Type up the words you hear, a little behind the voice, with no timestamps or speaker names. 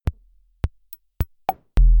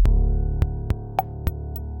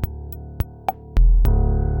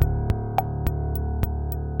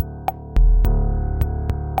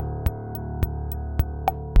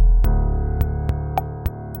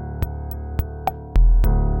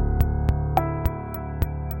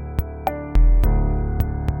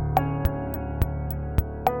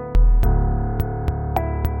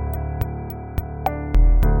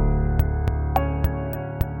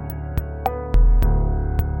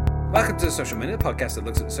Welcome to the Social Minute, a podcast that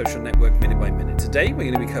looks at the social network minute by minute. Today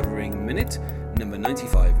we're going to be covering minute number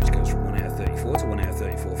 95, which goes from 1 hour 34 to 1 hour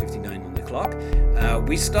 34:59 on the clock.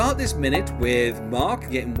 We start this minute with Mark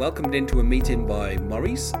getting welcomed into a meeting by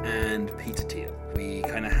Maurice and Peter Thiel. We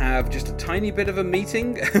kind of have just a tiny bit of a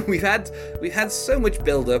meeting. we've had so much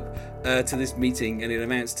build up to this meeting, and it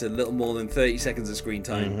amounts to little more than 30 seconds of screen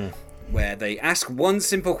time. Where they ask one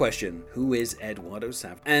simple question: who is Eduardo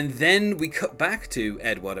Saverin? And then we cut back to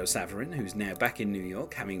Eduardo Saverin, who's now back in New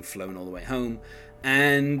York, having flown all the way home.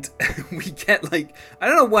 And we get I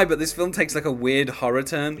don't know why, but this film takes a weird horror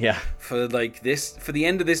turn. Yeah. For the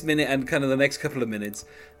end of this minute and kind of the next couple of minutes,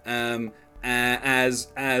 as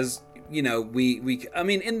you know, I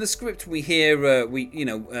mean, in the script we hear, Aaron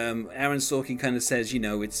Sorkin kind of says,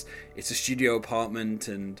 it's a studio apartment,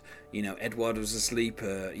 and Eduardo's asleep,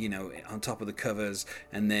 on top of the covers,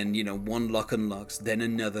 and then one lock unlocks, then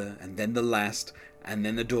another, and then the last. And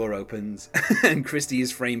then the door opens, and Christy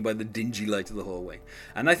is framed by the dingy light of the hallway.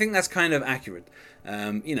 And I think that's kind of accurate.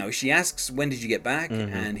 She asks, when did you get back?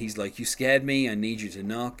 And he's like, you scared me, I need you to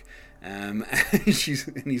knock. And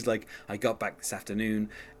he's like, I got back this afternoon.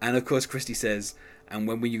 And of course, Christy says, and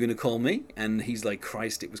when were you going to call me? And he's like,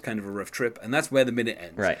 Christ, it was kind of a rough trip. And that's where the minute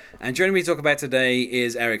ends. Right. And joining me to talk about today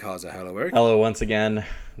is Eric Harzer. Hello, Eric. Hello once again,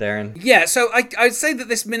 Darren. Yeah, so I'd say that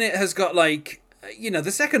this minute has got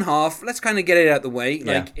the second half, let's kind of get it out the way.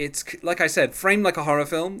 It's, like I said, framed like a horror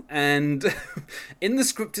film, and in the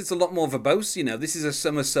script it's a lot more verbose. This is a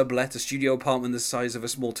summer sublet, a studio apartment the size of a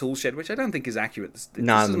small tool shed, which I don't think is accurate. This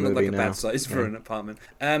doesn't look like a bad size for an apartment.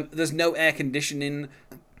 There's no air conditioning,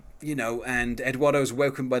 and Eduardo's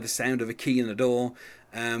woken by the sound of a key in the door.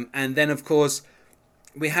 And then, of course,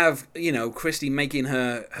 we have, Christy making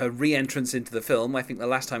her re-entrance into the film. I think the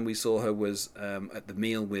last time we saw her was at the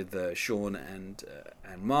meal with Sean and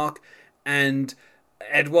Mark. And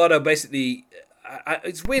Eduardo basically...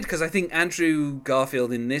 it's weird because I think Andrew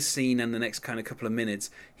Garfield in this scene and the next kind of couple of minutes,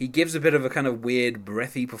 he gives a bit of a kind of weird,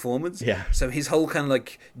 breathy performance. Yeah. So his whole kind of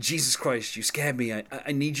Jesus Christ, you scared me,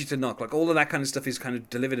 I need you to knock. All of that kind of stuff is kind of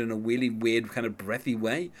delivered in a really weird, kind of breathy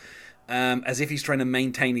way. As if he's trying to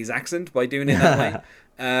maintain his accent by doing it that way.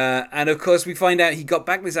 And of course, we find out he got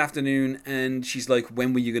back this afternoon, and she's like,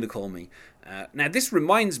 when were you going to call me? Now, this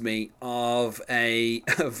reminds me of a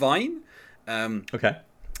Vine. Okay.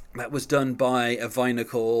 That was done by a Viner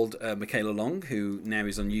called Michaela Long, who now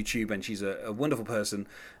is on YouTube, and she's a wonderful person.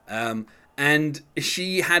 And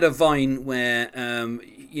she had a Vine where,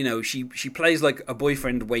 she plays like a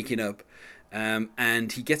boyfriend waking up,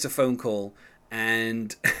 and he gets a phone call.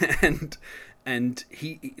 And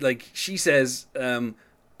he she says,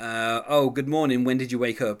 oh, good morning, when did you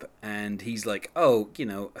wake up? And he's like, oh,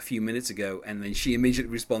 a few minutes ago. And then she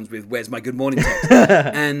immediately responds with, where's my good morning text?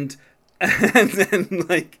 and then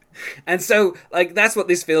and so that's what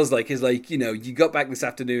this feels like, is you got back this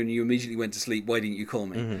afternoon, you immediately went to sleep, why didn't you call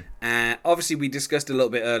me? Obviously we discussed a little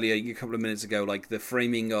bit earlier, a couple of minutes ago, the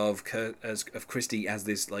framing of Christy as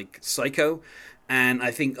this psycho, and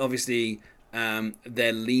I think obviously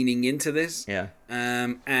they're leaning into this. Yeah.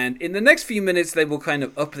 And in the next few minutes, they will kind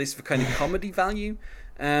of up this for kind of comedy value.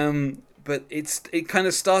 But it kind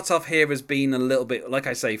of starts off here as being a little bit, like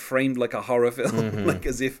I say, framed like a horror film,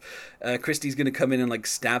 as if Christy's going to come in and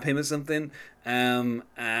stab him or something. And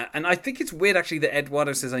I think it's weird actually that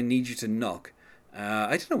Eduardo says, "I need you to knock." I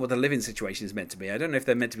don't know what the living situation is meant to be. I don't know if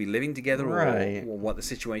they're meant to be living together or what the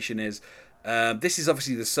situation is. This is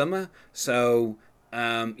obviously the summer, so.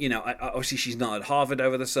 Obviously she's not at Harvard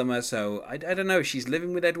over the summer, so I don't know if she's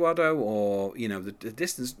living with Eduardo or, the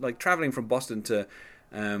distance, traveling from Boston to,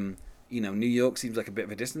 New York seems like a bit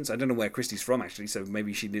of a distance. I don't know where Christy's from, actually, so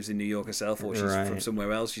maybe she lives in New York herself, or she's from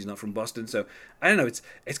somewhere else. She's not from Boston, so I don't know.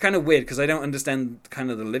 It's kind of weird because I don't understand kind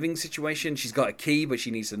of the living situation. She's got a key, but she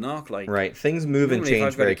needs to knock. Right. Things move and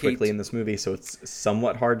change very quickly in this movie, so it's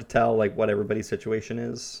somewhat hard to tell what everybody's situation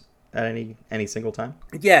is at any single time.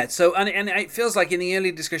 Yeah, so and it feels like in the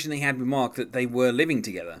earlier discussion they had with Mark that they were living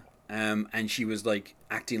together, and she was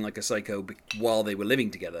acting like a psycho while they were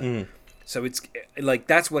living together. So it's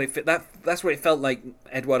that's what it felt like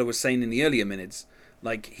Eduardo was saying in the earlier minutes,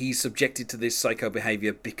 he's subjected to this psycho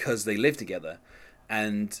behavior because they live together.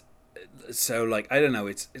 And so I don't know,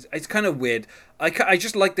 it's kind of weird. I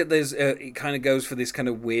just like that there's it kind of goes for this kind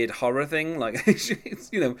of weird horror thing, it's,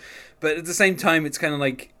 but at the same time it's kind of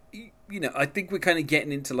I think we're kind of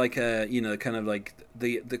getting into the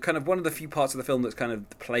kind of one of the few parts of the film that's kind of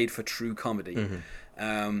played for true comedy.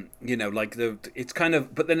 It's kind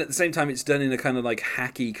of, but then at the same time it's done in a kind of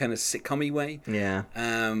hacky kind of sitcom-y way. Yeah.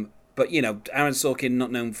 But Aaron Sorkin,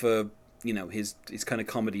 not known for his kind of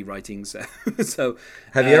comedy writing. So, so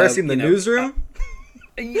have you ever seen The Newsroom?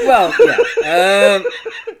 Well, yeah.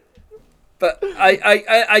 But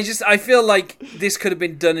I feel like this could have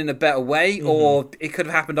been done in a better way, or it could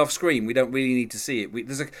have happened off screen. We don't really need to see it.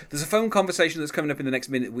 There's a phone conversation that's coming up in the next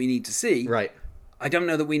minute we need to see. Right. I don't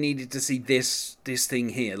know that we needed to see this thing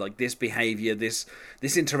here, like this behavior, this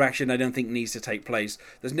interaction. I don't think needs to take place.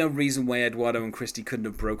 There's no reason why Eduardo and Christy couldn't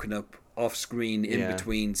have broken up off screen in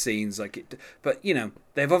between scenes, like it. But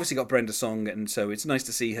they've obviously got Brenda Song, and so it's nice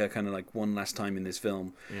to see her kind of like one last time in this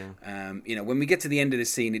film. Yeah. When we get to the end of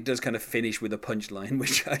this scene, it does kind of finish with a punchline,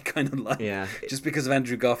 which I kind of like. Yeah. Just because of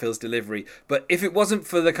Andrew Garfield's delivery. But if it wasn't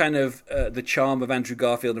for the kind of the charm of Andrew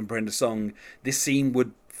Garfield and Brenda Song, this scene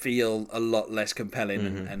would feel a lot less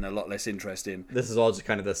compelling and a lot less interesting. This is all just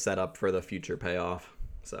kind of the setup for the future payoff.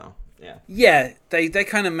 So yeah, they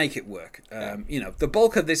kind of make it work. The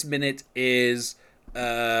bulk of this minute is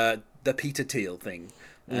the Peter Thiel thing.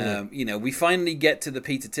 We finally get to the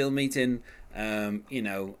Peter Thiel meeting. And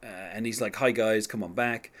he's like, "Hi guys, come on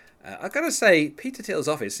back." I gotta say, Peter Thiel's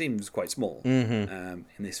office seems quite small in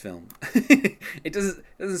this film. It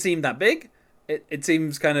doesn't seem that big. It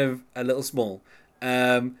seems kind of a little small.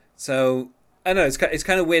 So I don't know, it's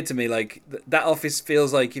kind of weird to me. Like that office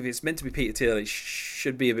feels like if it's meant to be Peter Thiel, it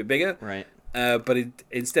should be a bit bigger. Right. But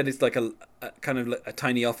instead it's like a kind of like a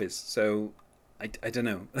tiny office. So I don't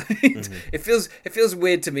know. It feels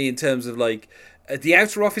weird to me in terms of like the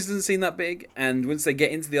outer office doesn't seem that big, and once they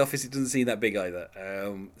get into the office, it doesn't seem that big either.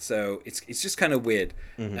 So it's just kind of weird.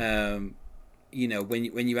 When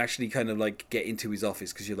you actually kind of like get into his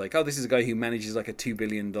office, because you're like, oh, this is a guy who manages like a $2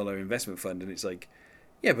 billion investment fund, and it's like,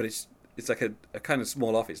 yeah, but it's like a kind of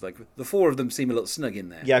small office. Like the four of them seem a little snug in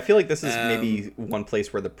there. Yeah, I feel like this is maybe one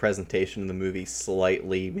place where the presentation of the movie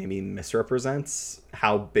slightly maybe misrepresents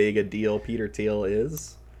how big a deal Peter Thiel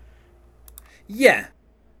is. Yeah.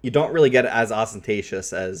 You don't really get it as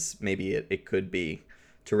ostentatious as maybe it could be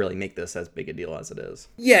to really make this as big a deal as it is.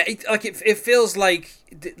 Yeah, it feels like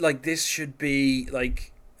this should be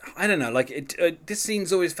like, I don't know, like this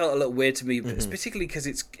scene's always felt a little weird to me, particularly because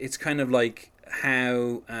it's kind of like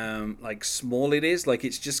how like small it is. Like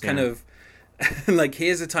it's just kind of like,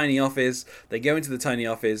 here's a tiny office. They go into the tiny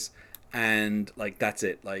office, and like that's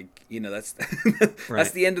it. Like that's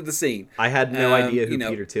that's the end of the scene. I had no idea who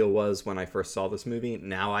Peter Thiel was when I first saw this movie.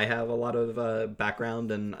 Now I have a lot of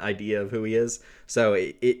background and idea of who he is. So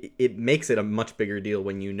it makes it a much bigger deal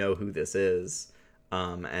when you know who this is.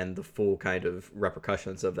 And the full kind of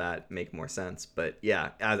repercussions of that make more sense. But yeah,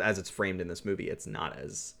 as it's framed in this movie, it's not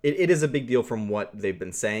as... It is a big deal from what they've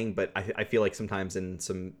been saying, but I feel like sometimes in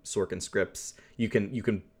some Sorkin scripts, you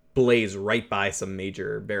can blaze right by some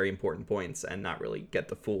major, very important points and not really get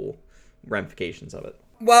the full ramifications of it.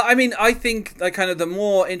 Well, I mean, I think like kind of the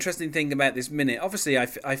more interesting thing about this minute, obviously I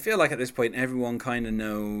feel like at this point everyone kind of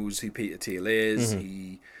knows who Peter Thiel is.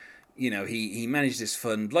 He managed this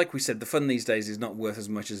fund. Like we said, the fund these days is not worth as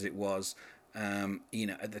much as it was, at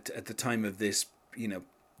the time of this,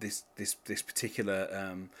 this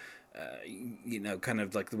particular, kind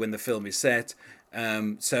of like when the film is set.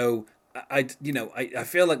 So I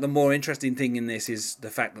feel like the more interesting thing in this is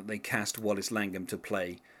the fact that they cast Wallace Langham to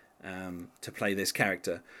play this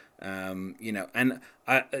character. And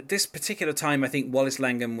at this particular time, I think Wallace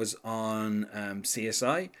Langham was on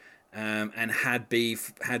CSI. And had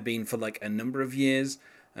been for like a number of years.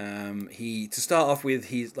 To start off with,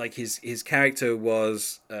 his character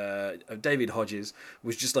was David Hodges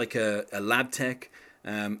was just like a lab tech,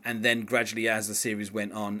 and then gradually as the series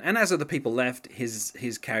went on and as other people left,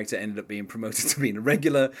 his character ended up being promoted to being a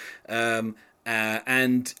regular. And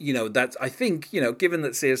that I think given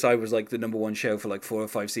that CSI was like the number one show for like 4 or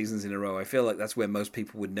 5 seasons in a row, I feel like that's where most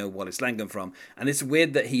people would know Wallace Langham from. And it's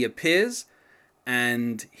weird that he appears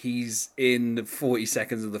and he's in 40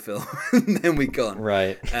 seconds of the film and then we're gone.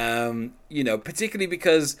 Right. Particularly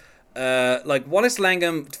because like Wallace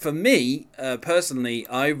Langham, for me personally,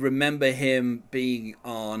 I remember him being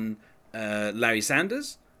on Larry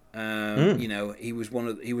Sanders. He was one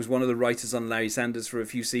of the writers on Larry Sanders for a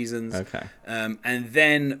few seasons. Okay. And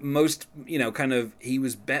then he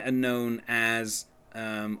was better known as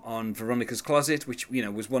on Veronica's Closet, which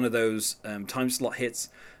was one of those time slot hits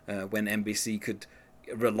when NBC could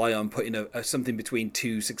rely on putting something between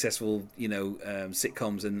 2 successful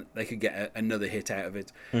sitcoms and they could get another hit out of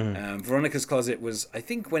it. Veronica's Closet was, I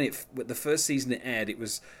think, when the first season it aired, it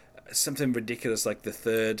was something ridiculous like the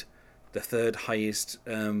third highest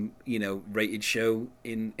rated show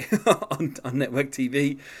in on network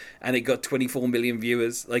TV, and it got 24 million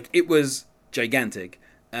viewers. Like, it was gigantic.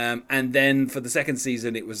 And then for the second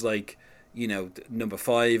season, it was like number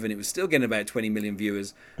 5, and it was still getting about 20 million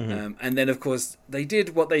viewers. And then, of course, they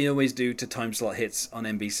did what they always do to time slot hits on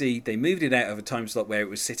NBC. They moved it out of a time slot where it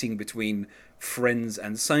was sitting between Friends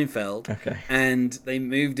and Seinfeld, and they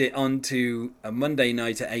moved it onto a Monday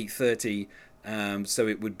night at 8:30. So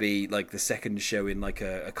it would be like the second show in like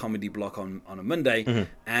a comedy block on a Monday,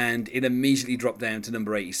 and it immediately dropped down to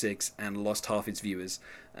number 86 and lost half its viewers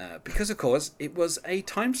because, of course, it was a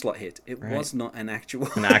time slot hit. It was not an actual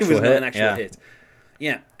hit.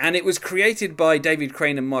 Yeah, and it was created by David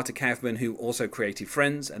Crane and Marta Kaufman, who also created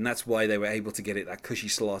Friends, and that's why they were able to get it that cushy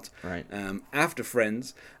slot after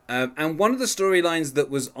Friends. And one of the storylines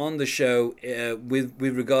that was on the show with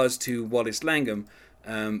regards to Wallace Langham,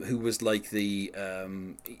 who was like the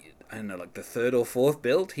I don't know, like the third or fourth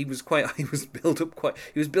build. He was built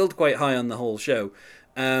quite high on the whole show.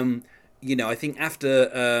 I think after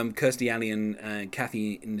Kirstie Alley and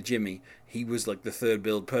Kathy Najimy, he was like the third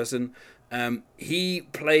build person. He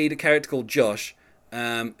played a character called Josh,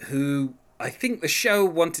 who I think the show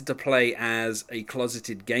wanted to play as a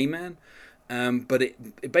closeted gay man. But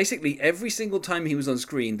it basically, every single time he was on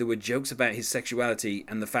screen, there were jokes about his sexuality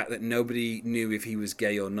and the fact that nobody knew if he was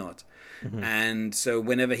gay or not. And so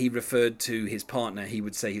whenever he referred to his partner, he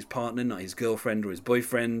would say his partner, not his girlfriend or his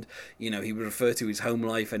boyfriend. He would refer to his home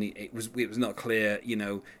life, and it was not clear,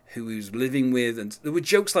 who he was living with. And there were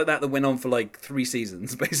jokes like that went on for like 3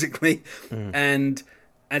 seasons, basically. And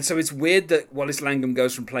so it's weird that Wallace Langham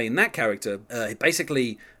goes from playing that character,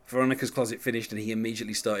 basically... Veronica's Closet finished, and he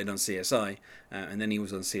immediately started on CSI, and then he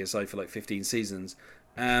was on CSI for like 15 seasons.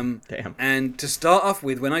 Damn. And to start off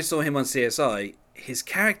with, when I saw him on CSI, his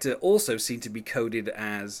character also seemed to be coded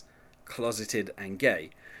as closeted and gay.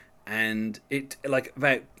 And it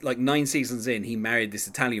about 9 seasons in, he married this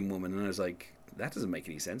Italian woman, and I was like, that doesn't make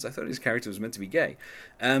any sense. I thought his character was meant to be gay.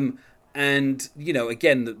 And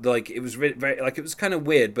again, it was very, it was kind of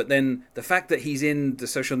weird. But then the fact that he's in The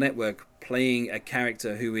Social Network playing a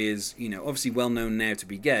character who is, obviously well known now to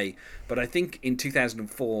be gay, but I think in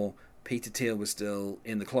 2004 Peter Thiel was still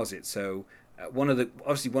in the closet. So one of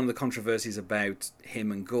the controversies about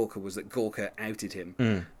him and Gorka was that Gorka outed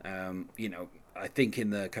him. I think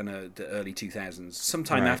in the kind of the early 2000s,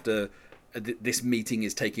 sometime after this meeting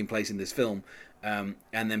is taking place in this film. And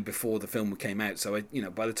then before the film came out, so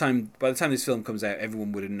by the time this film comes out,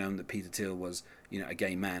 everyone would have known that Peter Thiel was a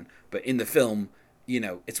gay man. But in the film,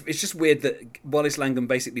 it's just weird that Wallace Langham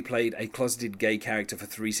basically played a closeted gay character for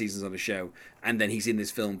 3 seasons on a show, and then he's in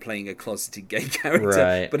this film playing a closeted gay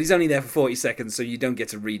character. But he's only there for 40 seconds, so you don't get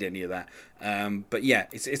to read any of that. But yeah,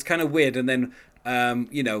 it's kind of weird. And then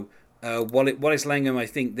Wallace Langham, I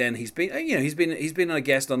think, then he's been a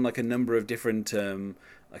guest on like a number of different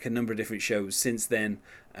shows since then.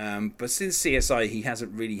 But since CSI, he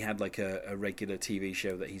hasn't really had like a regular TV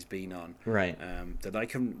show that he's been on. That I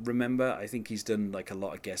can remember. I think he's done like a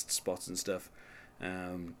lot of guest spots and stuff.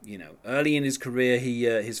 Early in his career, he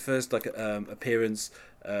his first appearance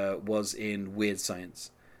was in Weird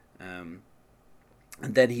Science.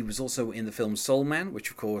 And then he was also in the film Soul Man, which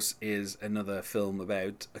of course is another film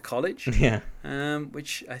about a college.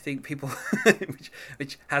 Which I think people,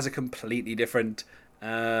 which has a completely different,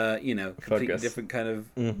 completely different kind of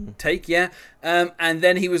take. And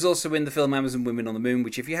then he was also in the film Amazon Women on the Moon,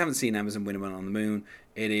 which if you haven't seen Amazon Women on the Moon,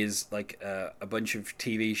 it is like a bunch of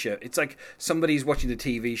TV show. It's like somebody's watching the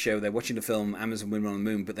TV show, they're watching the film Amazon Women on the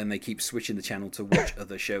Moon, but then they keep switching the channel to watch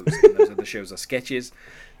other shows. And those other shows are sketches,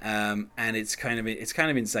 and it's kind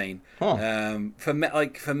of insane.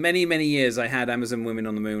 For many years, I had Amazon Women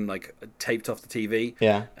on the Moon like taped off the TV.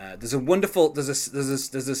 There's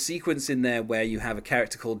a sequence in there where you have a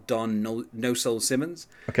character called Don No Soul Simmons.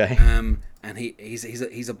 And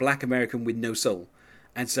he's a black American with no soul.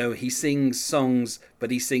 And so he sings songs,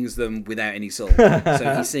 but he sings them without any soul.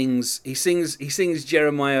 So he sings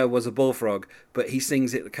Jeremiah Was a Bullfrog, but he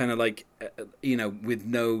sings it kind of like, with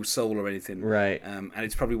no soul or anything. And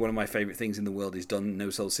it's probably one of my favorite things in the world is Don No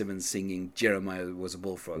Soul Simmons singing Jeremiah Was a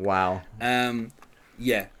Bullfrog. Wow. That's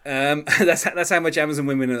how much Amazon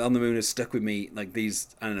Women on the Moon has stuck with me, like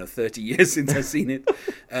these, 30 years since I've seen it.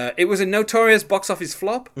 It was a notorious box office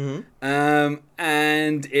flop, and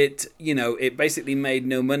it basically made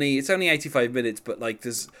no money. It's only 85 minutes, but like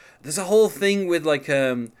there's a whole thing with like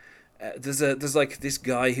there's like this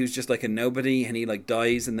guy who's just like a nobody, and he like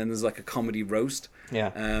dies, and then there's like a comedy roast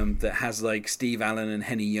that has like Steve Allen and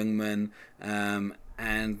Henny Youngman,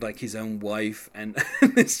 and like his own wife, and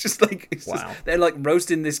it's just like they're like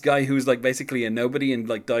roasting this guy who's like basically a nobody and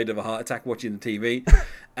like died of a heart attack watching the TV.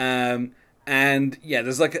 And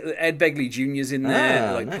there's like Ed Begley Jr.'s in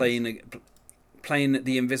there playing playing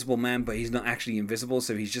the Invisible Man, but he's not actually invisible,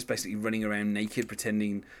 so he's just basically running around naked,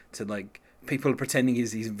 pretending to like people are pretending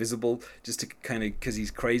he's invisible just to kind of because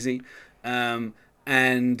he's crazy.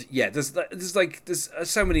 And yeah, there's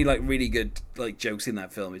so many like really good like jokes in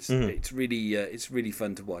that film. It's really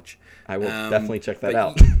fun to watch. I will definitely check that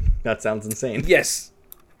out. That sounds insane. Yes.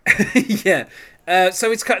 Yeah.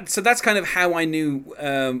 So that's kind of how I knew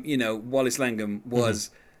Wallace Langham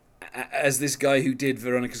was as this guy who did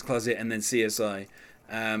Veronica's Closet and then CSI.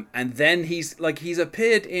 And then he's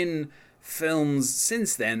appeared in films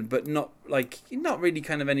since then, but not really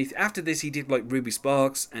kind of anything. After this, he did like Ruby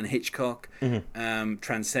Sparks and Hitchcock,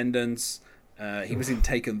 Transcendence. He was in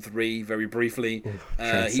Taken 3 very briefly.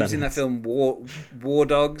 He was in that film War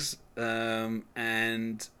Dogs,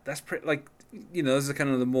 and that's pretty those are kind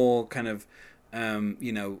of the more kind of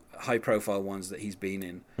high profile ones that he's been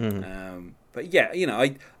in. But yeah,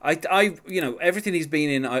 I everything he's been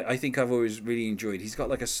in, I think I've always really enjoyed. He's got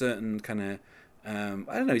like a certain kind of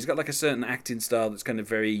I don't know. He's got like a certain acting style that's kind of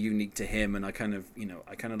very unique to him, and I kind of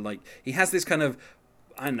like he has this kind of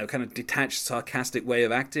kind of detached, sarcastic way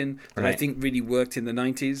of acting that I think really worked in the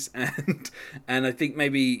 90s, and I think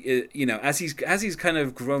maybe as he's kind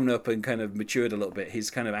of grown up and kind of matured a little bit,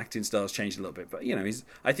 his kind of acting style's changed a little bit. But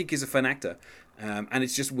I think he's a fun actor, and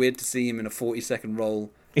it's just weird to see him in a 40-second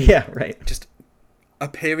role. Yeah, right. Just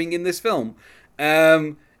appearing in this film.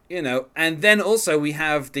 And then also we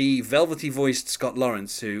have the velvety voiced Scott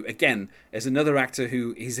Lawrence, who again is another actor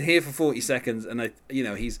who he's here for 40 seconds, and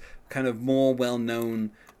he's kind of more well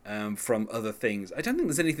known from other things. I don't think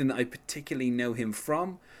there's anything that I particularly know him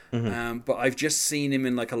from, but I've just seen him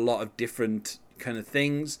in like a lot of different kind of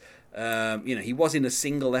things. He was in a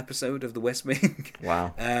single episode of The West Wing.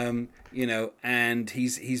 Wow. And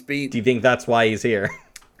he's been. Do you think that's why he's here?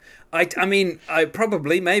 I mean,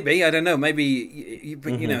 maybe, I don't know, maybe,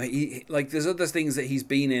 but he there's other things that he's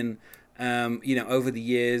been in, over the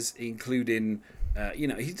years, including,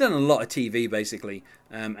 he's done a lot of TV basically,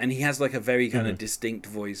 and he has like a very kind of distinct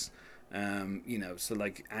voice, so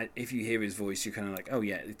like if you hear his voice, you're kind of like, oh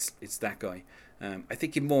yeah, it's that guy. I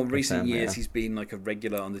think in more recent years he's been like a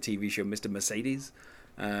regular on the TV show Mr. Mercedes,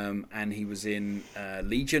 and he was in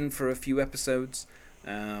Legion for a few episodes.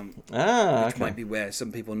 Which might be where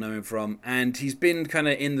some people know him from, and he's been kind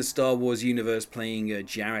of in the Star Wars universe playing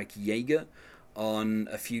Jarek Yeager on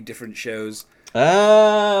a few different shows. Okay,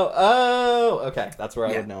 that's where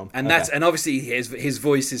I would know him. And and obviously his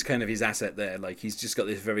voice is kind of his asset there. Like he's just got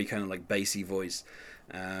this very kind of like bassy voice.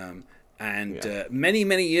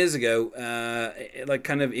 Many years ago, like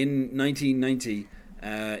kind of in 1990,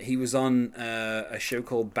 he was on a show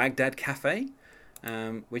called Baghdad Cafe.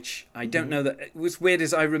 Which I don't know that it was weird.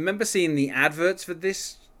 Is I remember seeing the adverts for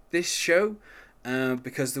this show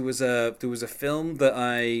because there was a film that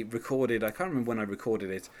I recorded. I can't remember when I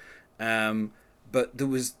recorded it, but there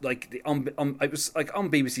was like it was like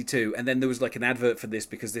on BBC Two, and then there was like an advert for this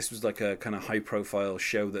because this was like a kind of high profile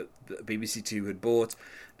show that BBC Two had bought,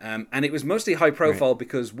 and it was mostly high profile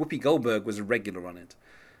because Whoopi Goldberg was a regular on it.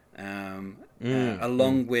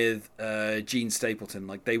 Along with Gene Stapleton,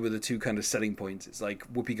 like they were the two kind of selling points. It's like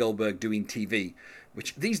Whoopi Goldberg doing TV,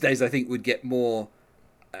 which these days I think would get more,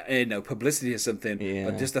 publicity or something. Yeah.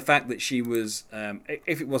 But just the fact that she was,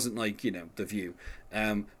 if it wasn't like The View,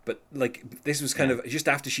 but like this was kind of just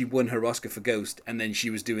after she won her Oscar for Ghost, and then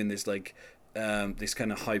she was doing this like this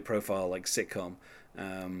kind of high profile like sitcom.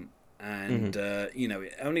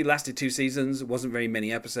 It only lasted 2 seasons. It wasn't very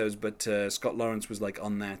many episodes, but Scott Lawrence was like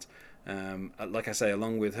on that, like I say,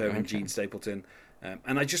 along with her and Gene Stapleton.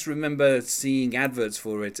 And I just remember seeing adverts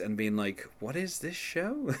for it and being like, "What is this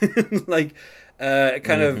show?" Like,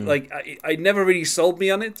 I never really sold me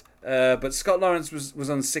on it. But Scott Lawrence was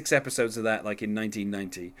on 6 episodes of that, like in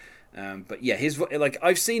 1990. But yeah, his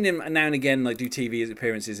I've seen him now and again like do TV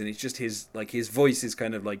appearances, and it's just his voice is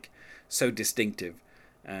kind of like so distinctive.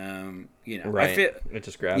 Right. It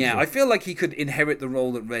just grabs you. I feel like he could inherit the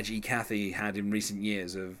role that Reggie Cathy had in recent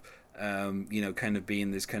years of, kind of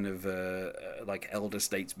being this kind of like elder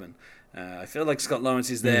statesman. I feel like Scott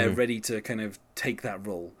Lawrence is there, ready to kind of take that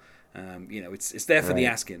role. It's there for the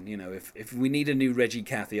asking. If we need a new Reggie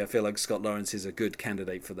Cathy, I feel like Scott Lawrence is a good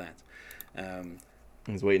candidate for that.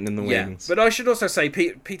 He's waiting in the wings. But I should also say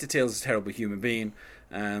Peter Thiel's a terrible human being.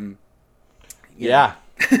 Yeah.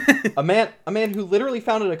 a man who literally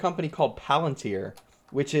founded a company called Palantir,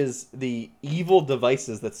 which is the evil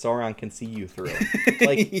devices that Sauron can see you through.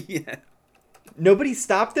 Like, nobody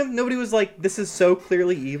stopped him. Nobody was like, "This is so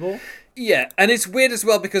clearly evil." Yeah, and it's weird as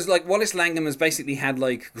well because like Wallace Langham has basically had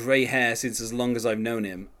like grey hair since as long as I've known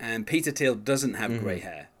him, and Peter Thiel doesn't have grey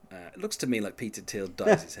hair. It looks to me like Peter Thiel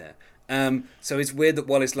dyes his hair. So it's weird that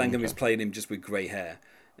Wallace Langham is playing him just with grey hair.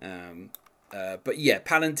 But yeah,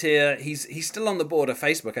 Palantir, he's still on the board of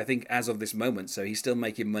Facebook, I think, as of this moment. So he's still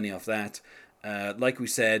making money off that. Like we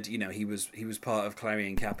said, he was part of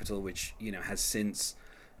Clarion Capital, which has since.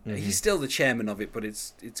 He's still the chairman of it, but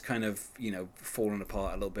it's kind of fallen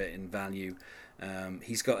apart a little bit in value.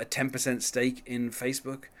 He's got a 10% stake in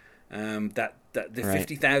Facebook. That the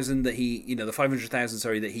 50,000 that he the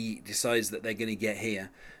 500,000 that he decides that they're going to get here.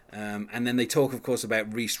 And then they talk, of course, about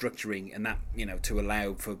restructuring and that, to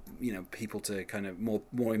allow for, people to kind of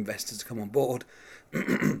more investors to come on board.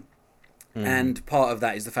 And part of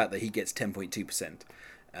that is the fact that he gets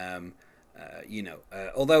 10.2%.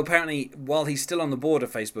 Although apparently while he's still on the board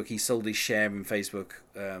of Facebook, he sold his share in Facebook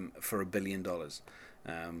for $1 billion.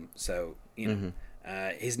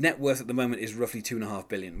 His net worth at the moment is roughly $2.5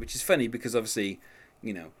 billion, which is funny because obviously,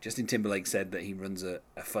 Justin Timberlake said that he runs a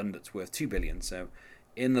fund that's worth $2 billion. So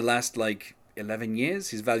in the last 11 years,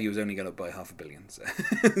 his value has only gone up by $500 million.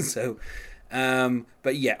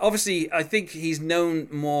 But yeah, obviously, I think he's known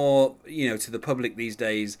more, to the public these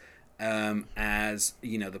days as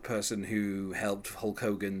the person who helped Hulk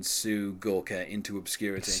Hogan sue Gawker into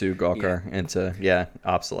obscurity. Sue Gawker into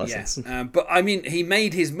obsolescence. Yeah. But I mean, he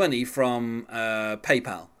made his money from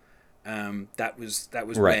PayPal. That was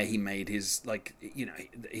right. Where he made his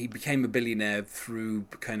he became a billionaire through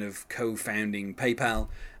kind of co-founding PayPal,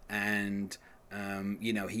 and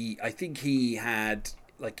I think he had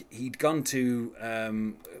he'd gone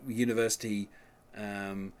to university.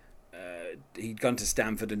 He'd gone to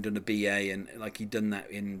Stanford and done a BA, and he'd done that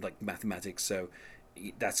in mathematics. So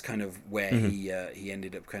that's kind of where he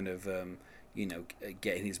ended up kind of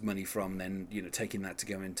getting his money from. Then taking that to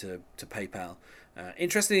go into PayPal.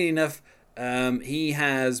 Interestingly enough, he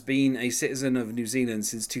has been a citizen of New Zealand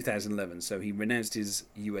since 2011. So he renounced his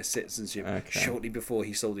US citizenship shortly before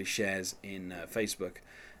he sold his shares in Facebook.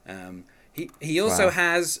 He also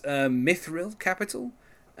has Mithril Capital.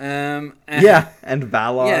 And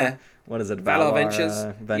Valar. Yeah. What is it? Valar Ventures.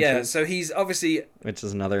 Yeah, so he's obviously... Which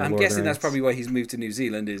is another I'm Lord guessing of the that's Rings. probably why he's moved to New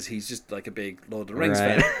Zealand, is he's just a big Lord of the Rings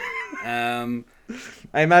fan.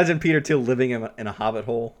 I imagine Peter Thiel living in a hobbit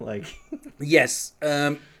hole, Yes.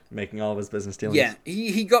 Making all of his business dealings. Yeah,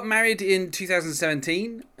 he got married in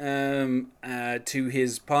 2017 to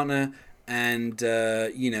his partner, and,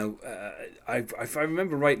 if I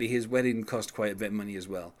remember rightly, his wedding cost quite a bit of money as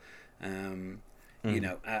well.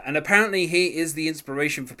 And apparently he is the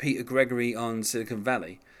inspiration for Peter Gregory on Silicon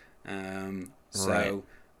Valley. It's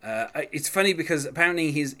funny because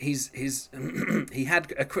apparently he's he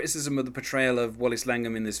had a criticism of the portrayal of Wallace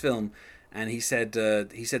Langham in this film, and he said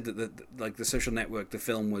that the Social Network, the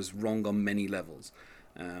film, was wrong on many levels.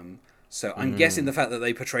 So I'm guessing the fact that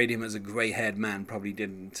they portrayed him as a grey-haired man probably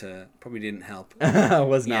didn't help.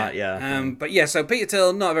 Was not, yeah. But yeah, so Peter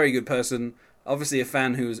Thiel, not a very good person. Obviously a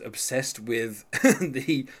fan who's obsessed with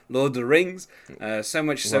the Lord of the Rings, so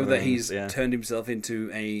much so that he's turned himself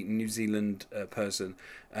into a New Zealand person.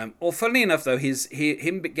 Or funnily enough, though,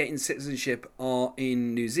 him getting citizenship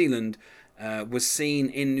in New Zealand was seen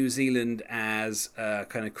in New Zealand as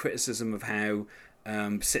kind of criticism of how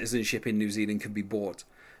citizenship in New Zealand can be bought.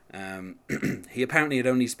 He apparently had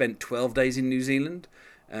only spent 12 days in New Zealand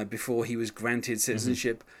before he was granted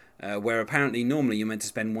citizenship. Where apparently normally you're meant to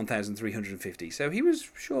spend 1,350. So he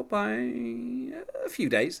was short by a few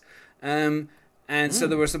days. So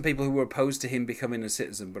there were some people who were opposed to him becoming a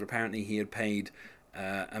citizen, but apparently he had paid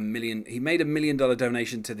 $1 million. He made $1 million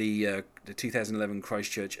donation to the 2011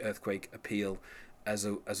 Christchurch earthquake appeal as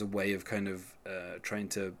a way of kind of trying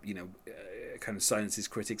to kind of silence his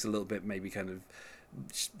critics a little bit, maybe kind of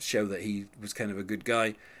show that he was kind of a good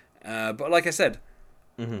guy. But like I said,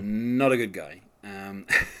 not a good guy.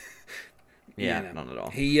 Not at all.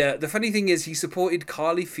 He the funny thing is he supported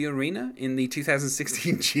Carly Fiorina in the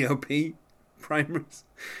 2016 GOP primaries,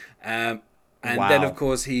 and then of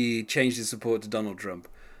course he changed his support to Donald Trump.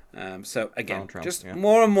 So again,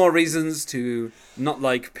 more and more reasons to not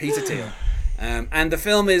like Peter Thiel. And the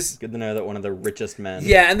film is good to know that one of the richest men.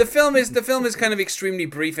 Yeah, and the film is kind of extremely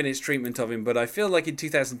brief in its treatment of him. But I feel like in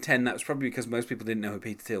 2010 that was probably because most people didn't know who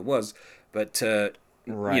Peter Thiel was. But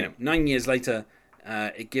 9 years later,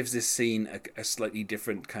 it gives this scene a slightly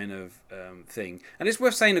different kind of thing. And it's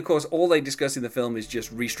worth saying, of course, all they discuss in the film is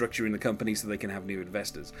just restructuring the company so they can have new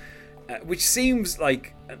investors, which seems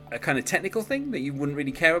like a kind of technical thing that you wouldn't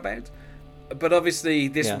really care about. But obviously,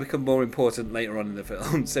 this will become more important later on in the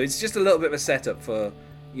film. So it's just a little bit of a setup for,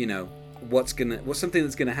 what's something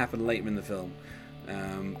that's gonna happen later in the film.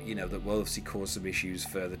 That will obviously cause some issues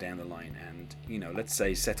further down the line, and let's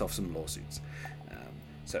say set off some lawsuits.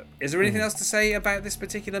 So, is there anything else to say about this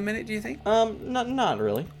particular minute, do you think? Not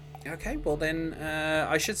really. Okay, well then,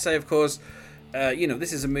 I should say, of course,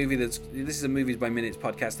 this is a Movies by Minutes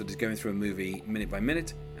podcast that is going through a movie minute by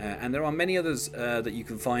minute, and there are many others that you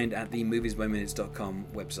can find at the moviesbyminutes.com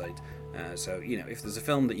website. So, if there's a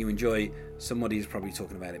film that you enjoy, somebody is probably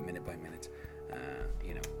talking about it minute by minute.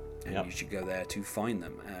 And you should go there to find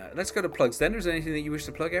them. Let's go to plugs then. Is there anything that you wish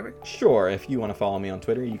to plug, Eric? Sure. If you want to follow me on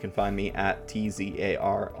Twitter, you can find me at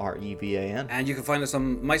TZARREVAN. And you can find us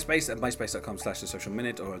on MySpace at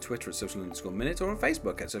myspace.com/thesocialminute, or on Twitter at social_minute, or on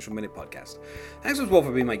Facebook at Social Minute Podcast. Thanks as well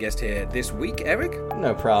for being my guest here this week, Eric.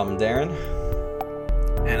 No problem, Darren.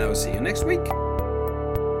 And I will see you next week.